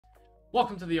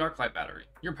Welcome to the Arclight Battery,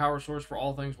 your power source for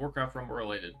all things Warcraft Rumble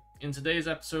related. In today's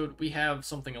episode, we have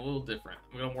something a little different.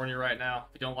 I'm going to warn you right now,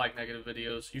 if you don't like negative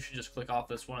videos, you should just click off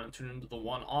this one and tune into the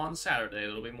one on Saturday.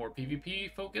 It'll be more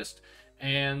PvP focused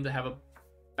and have a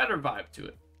better vibe to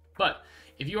it. But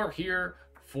if you are here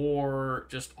for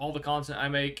just all the content I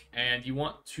make and you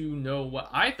want to know what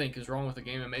I think is wrong with the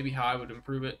game and maybe how I would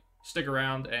improve it, stick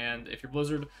around. And if you're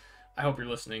Blizzard, I hope you're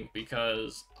listening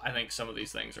because I think some of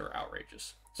these things are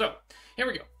outrageous. So, here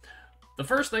we go. The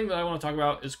first thing that I want to talk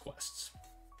about is quests.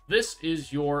 This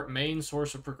is your main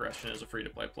source of progression as a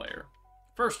free-to-play player.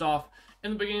 First off,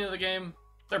 in the beginning of the game,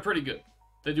 they're pretty good.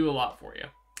 They do a lot for you.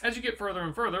 As you get further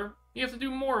and further, you have to do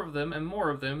more of them and more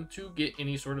of them to get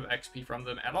any sort of XP from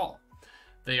them at all.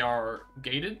 They are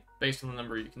gated based on the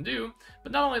number you can do,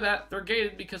 but not only that, they're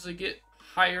gated because they get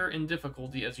higher in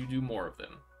difficulty as you do more of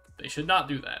them. They should not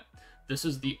do that. This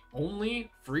is the only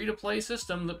free-to-play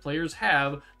system that players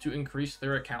have to increase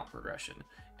their account progression.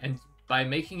 And by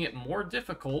making it more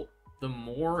difficult, the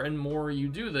more and more you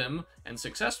do them, and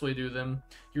successfully do them,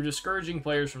 you're discouraging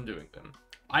players from doing them.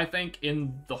 I think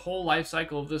in the whole life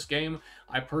cycle of this game,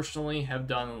 I personally have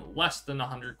done less than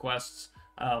 100 quests.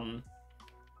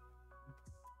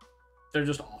 They're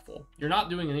just awful. You're not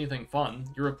doing anything fun.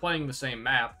 You're replaying the same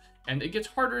map, and it gets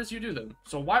harder as you do them.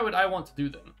 So why would I want to do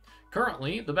them?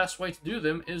 Currently, the best way to do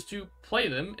them is to play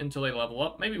them until they level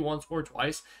up, maybe once or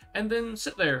twice, and then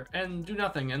sit there and do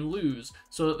nothing and lose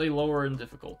so that they lower in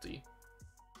difficulty.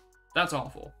 That's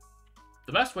awful.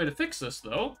 The best way to fix this,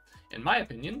 though, in my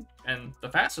opinion, and the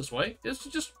fastest way, is to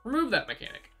just remove that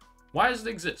mechanic. Why does it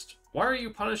exist? Why are you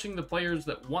punishing the players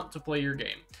that want to play your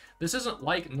game? This isn't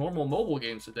like normal mobile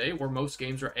games today, where most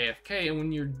games are AFK, and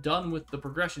when you're done with the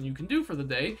progression you can do for the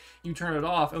day, you turn it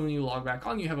off, and when you log back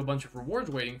on, you have a bunch of rewards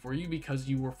waiting for you because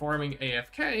you were farming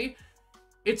AFK.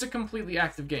 It's a completely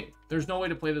active game. There's no way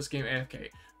to play this game AFK.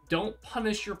 Don't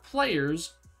punish your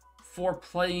players for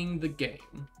playing the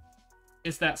game.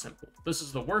 It's that simple. This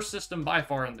is the worst system by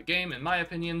far in the game, in my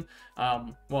opinion.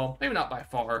 Well, maybe not by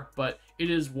far, but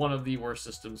it is one of the worst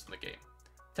systems in the game.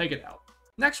 Take it out.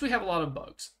 Next, we have a lot of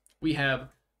bugs. We have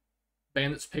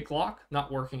Bandit's Picklock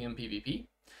not working in PvP.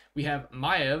 We have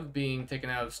Maiev being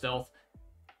taken out of stealth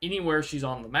anywhere she's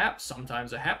on the map.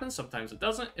 Sometimes it happens, sometimes it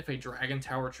doesn't. If a dragon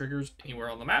tower triggers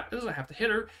anywhere on the map, it doesn't have to hit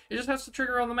her, it just has to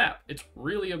trigger on the map. It's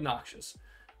really obnoxious.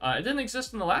 It didn't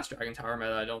exist in the last dragon tower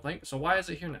meta, I don't think, so why is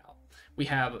it here now? We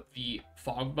have the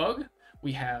fog bug,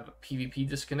 we have PvP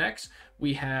disconnects,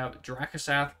 we have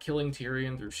Dracasath killing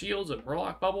Tyrion through shields and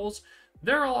Murloc bubbles.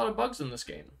 There are a lot of bugs in this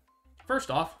game.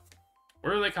 First off,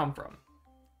 where do they come from?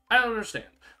 I don't understand.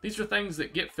 These are things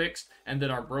that get fixed and then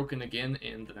are broken again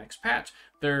in the next patch.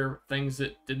 They're things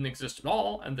that didn't exist at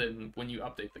all, and then when you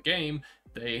update the game,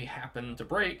 they happen to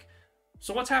break.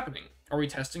 So what's happening? Are we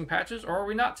testing patches or are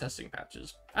we not testing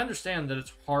patches? I understand that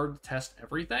it's hard to test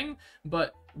everything,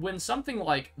 but when something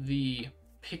like the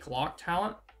Picklock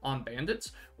talent on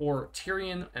bandits or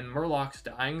Tyrion and Murlocs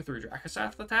dying through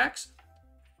Dracasath attacks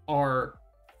are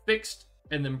fixed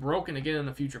and then broken again in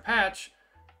a future patch,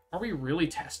 are we really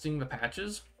testing the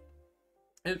patches?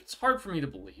 It's hard for me to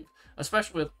believe,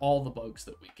 especially with all the bugs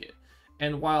that we get.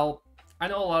 And while I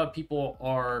know a lot of people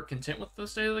are content with the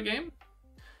state of the game,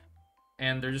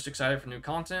 and they're just excited for new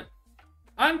content,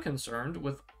 I'm concerned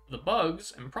with the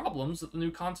bugs and problems that the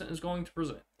new content is going to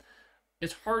present.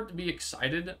 It's hard to be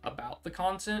excited about the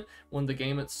content when the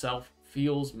game itself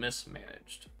feels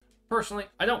mismanaged. Personally,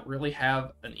 I don't really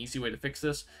have an easy way to fix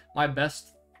this. My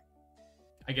best,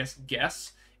 I guess,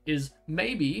 guess is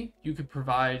maybe you could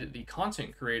provide the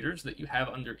content creators that you have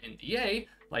under NDA,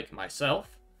 like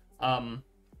myself, provide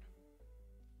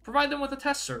them with a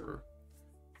test server.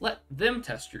 Let them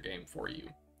test your game for you.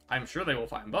 I'm sure they will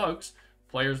find bugs.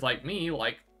 Players like me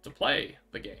like to play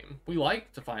the game. We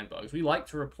like to find bugs. We like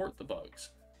to report the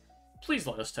bugs. Please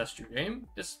let us test your game.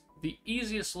 It's the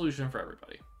easiest solution for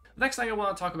everybody. The next thing I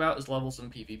want to talk about is levels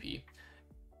in PvP.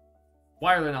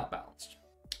 Why are they not balanced?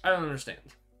 I don't understand.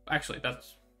 Actually,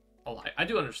 that's a lie. I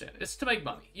do understand. It's to make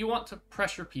money. You want to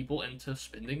pressure people into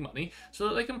spending money so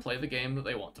that they can play the game that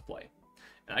they want to play.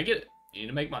 And I get it. You need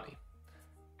to make money.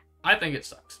 I think it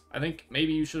sucks. I think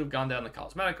maybe you should have gone down the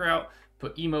cosmetic route,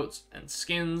 put emotes and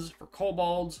skins for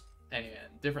kobolds and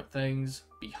different things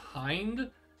behind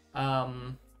a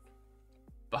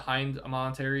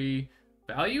monetary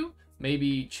value.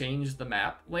 Maybe change the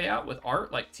map layout with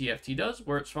art like TFT does,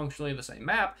 where it's functionally the same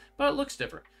map, but it looks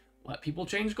different. Let people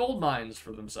change gold mines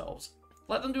for themselves.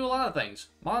 Let them do a lot of things.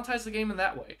 Monetize the game in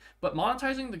that way. But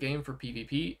monetizing the game for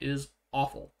PvP is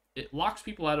awful. It locks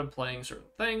people out of playing certain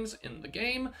things in the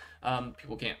game.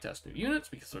 People can't test new units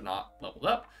because they're not leveled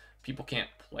up. People can't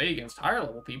play against higher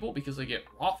level people because they get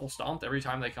waffle stomped every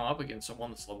time they come up against someone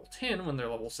that's level 10 when they're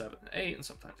level 7 and 8 and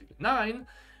sometimes even 9.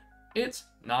 It's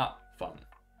not fun.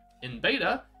 In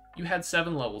beta, you had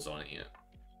 7 levels on it.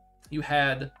 You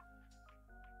had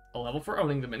a level for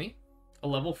owning the mini, a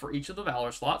level for each of the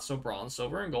Valor slots, so bronze,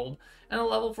 silver, and gold, and a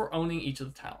level for owning each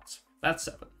of the talents. That's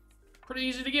 7. Pretty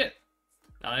easy to get.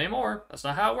 Not anymore. That's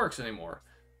not how it works anymore.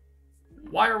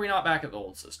 Why are we not back at the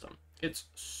old system? It's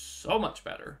so much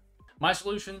better. My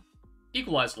solution,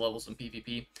 equalize the levels in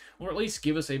PvP, or at least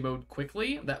give us a mode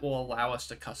quickly that will allow us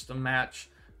to custom match,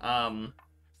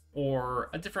 or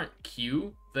a different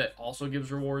queue that also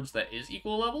gives rewards that is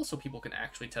equal level so people can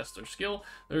actually test their skill.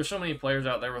 There are so many players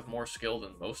out there with more skill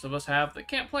than most of us have that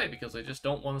can't play because they just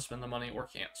don't want to spend the money or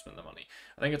can't spend the money.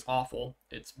 I think it's awful.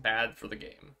 It's bad for the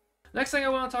game. Next thing I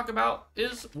want to talk about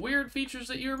is weird features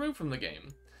that you remove from the game.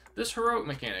 This heroic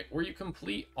mechanic where you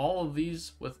complete all of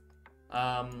these with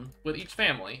each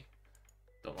family.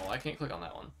 Don't know why I can't click on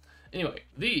that one. Anyway,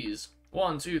 these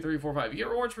 1, 2, 3, 4, 5. You get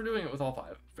rewards for doing it with all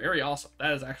 5. Very awesome.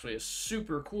 That is actually a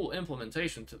super cool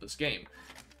implementation to this game.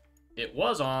 It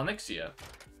was on Onyxia.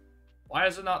 Why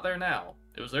is it not there now?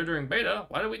 It was there during beta.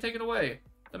 Why did we take it away?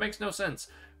 That makes no sense.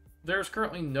 There's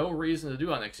currently no reason to do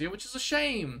Onyxia, which is a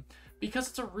shame, because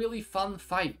it's a really fun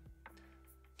fight.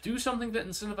 Do something that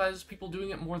incentivizes people doing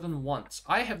it more than once.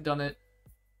 I have done it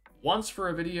once for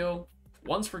a video,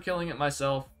 once for killing it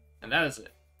myself, and that is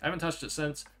it. I haven't touched it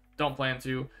since. Don't plan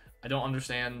to. I don't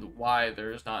understand why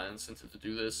there is not an incentive to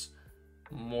do this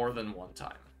more than one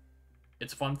time.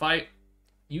 It's a fun fight.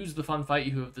 Use the fun fight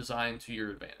you have designed to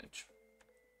your advantage.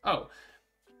 Oh,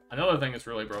 another thing that's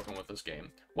really broken with this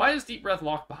game. Why is Deep Breath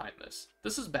locked behind this?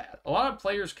 This is bad. A lot of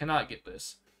players cannot get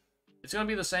this. It's going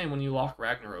to be the same when you lock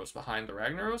Ragnaros behind the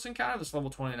Ragnaros encounter that's level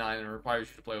 29 and requires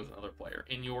you to play with another player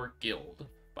in your guild,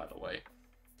 by the way.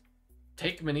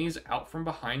 Take minis out from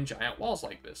behind giant walls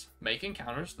like this. Make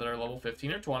encounters that are level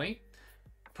 15 or 20.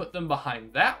 Put them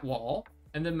behind that wall,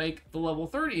 and then make the level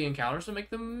 30 encounters and make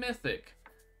them mythic.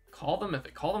 Call them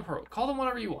mythic, call them heroic, call them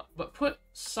whatever you want. But put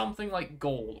something like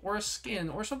gold, or a skin,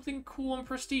 or something cool and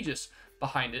prestigious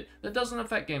behind it that doesn't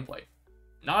affect gameplay.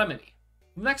 Not a mini.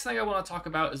 The next thing I want to talk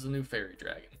about is the new Fairy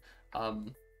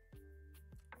Dragon.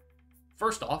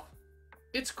 First off,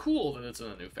 it's cool that it's in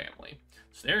a new family.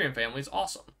 Cenarian family is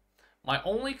awesome. My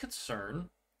only concern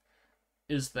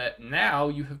is that now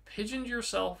you have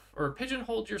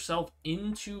pigeonholed yourself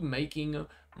into making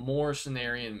more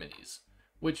Cenarian minis,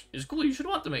 which is cool. You should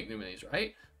want to make new minis,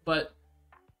 right? But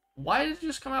why did it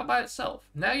just come out by itself?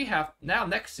 Now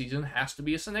next season has to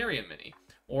be a Cenarian mini,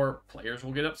 or players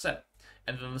will get upset.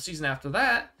 And then the season after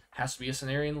that has to be a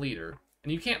Cenarian leader.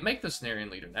 And you can't make the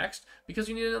Cenarian leader next because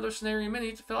you need another Cenarian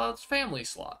mini to fill out its family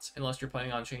slots. Unless you're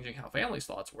planning on changing how family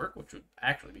slots work, which would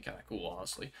actually be kind of cool,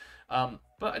 honestly. But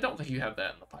I don't think you have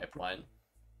that in the pipeline.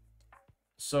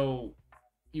 So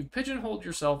you've pigeonholed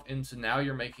yourself into now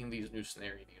you're making these new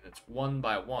Cenarian units one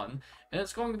by one. And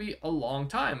it's going to be a long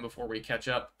time before we catch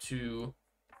up to...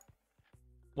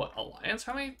 What, Alliance?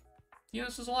 How many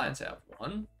units does Alliance have?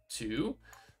 1, 2,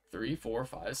 3, 4,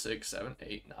 5, 6, 7,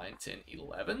 8, 9, 10,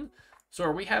 11. So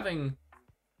are we having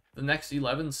the next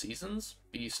 11 seasons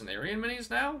be Cenarian minis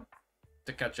now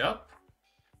to catch up?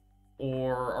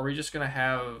 Or are we just going to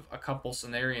have a couple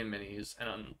Cenarian minis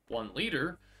and one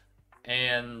leader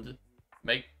and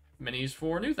make minis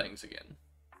for new things again?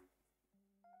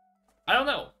 I don't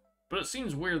know, but it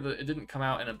seems weird that it didn't come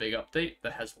out in a big update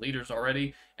that has leaders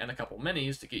already and a couple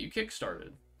minis to get you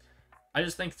kickstarted. I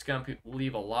just think it's going to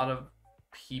leave a lot of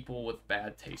people with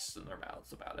bad tastes in their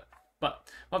mouths about it. But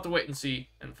we'll have to wait and see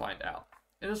and find out.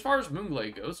 And as far as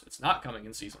Moonglade goes, it's not coming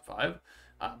in Season 5.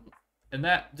 And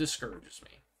that discourages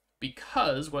me.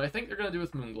 Because what I think they're going to do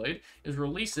with Moonglade is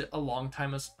release it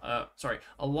alongside a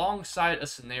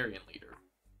Cenarian leader.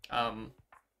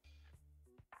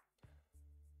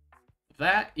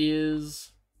 That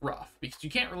is rough, because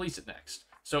you can't release it next.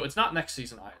 So it's not next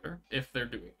season either, if they're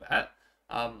doing that.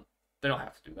 They don't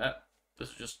have to do that. This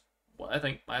is just what I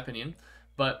think, my opinion.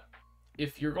 But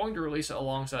if you're going to release it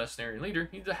alongside a Cenarian leader,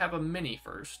 you need to have a mini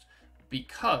first,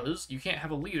 because you can't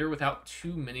have a leader without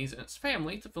 2 minis in its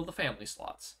family to fill the family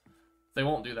slots. They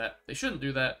won't do that. They shouldn't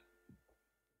do that.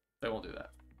 They won't do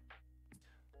that.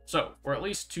 So, we're at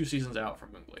least 2 seasons out from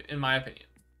Moonglade, in my opinion.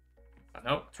 I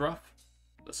know, it's rough.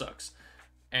 That sucks.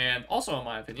 And also, in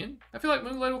my opinion, I feel like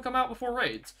Moonglade will come out before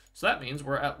Raids. So that means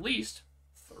we're at least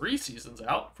 3 seasons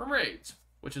out from Raids,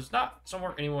 which is not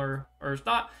somewhere anywhere, or it's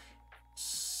not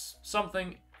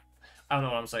something, I don't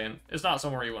know what I'm saying. It's not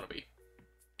somewhere you want to be.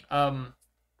 Not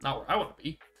where I want to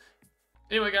be.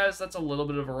 Anyway, guys, that's a little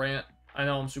bit of a rant. I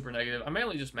know I'm super negative. I'm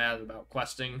mainly just mad about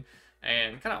questing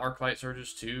and kind of Arclight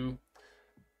surges too.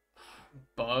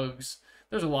 Bugs.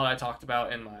 There's a lot I talked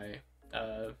about in my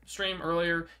stream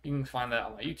earlier. You can find that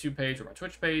on my YouTube page or my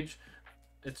Twitch page.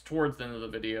 It's towards the end of the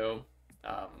video.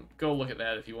 Go look at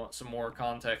that if you want some more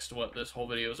context to what this whole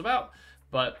video is about.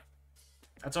 But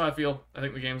that's how I feel. I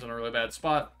think the game's in a really bad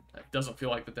spot. It doesn't feel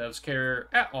like the devs care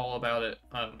at all about it.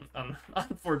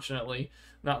 Unfortunately,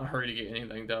 not in a hurry to get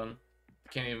anything done.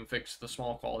 Can't even fix the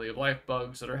small quality of life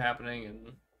bugs that are happening,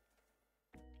 and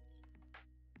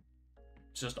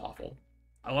it's just awful.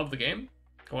 I love the game.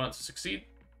 I want it to succeed.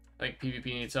 I think PvP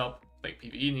needs help. I think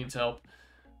PvE needs help.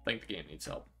 I think the game needs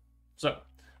help. So,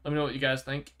 let me know what you guys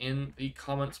think in the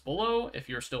comments below. If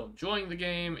you're still enjoying the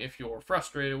game, if you're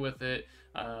frustrated with it,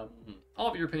 all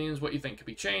of your opinions, what you think could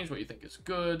be changed, what you think is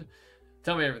good.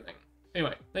 Tell me everything.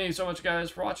 Anyway, thank you so much, guys,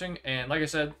 for watching. And like I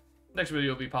said, next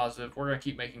video will be positive. We're going to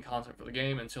keep making content for the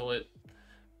game until it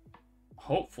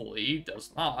hopefully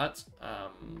does not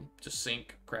just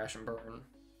sink, crash, and burn.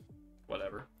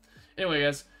 Whatever. Anyway,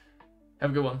 guys,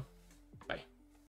 have a good one.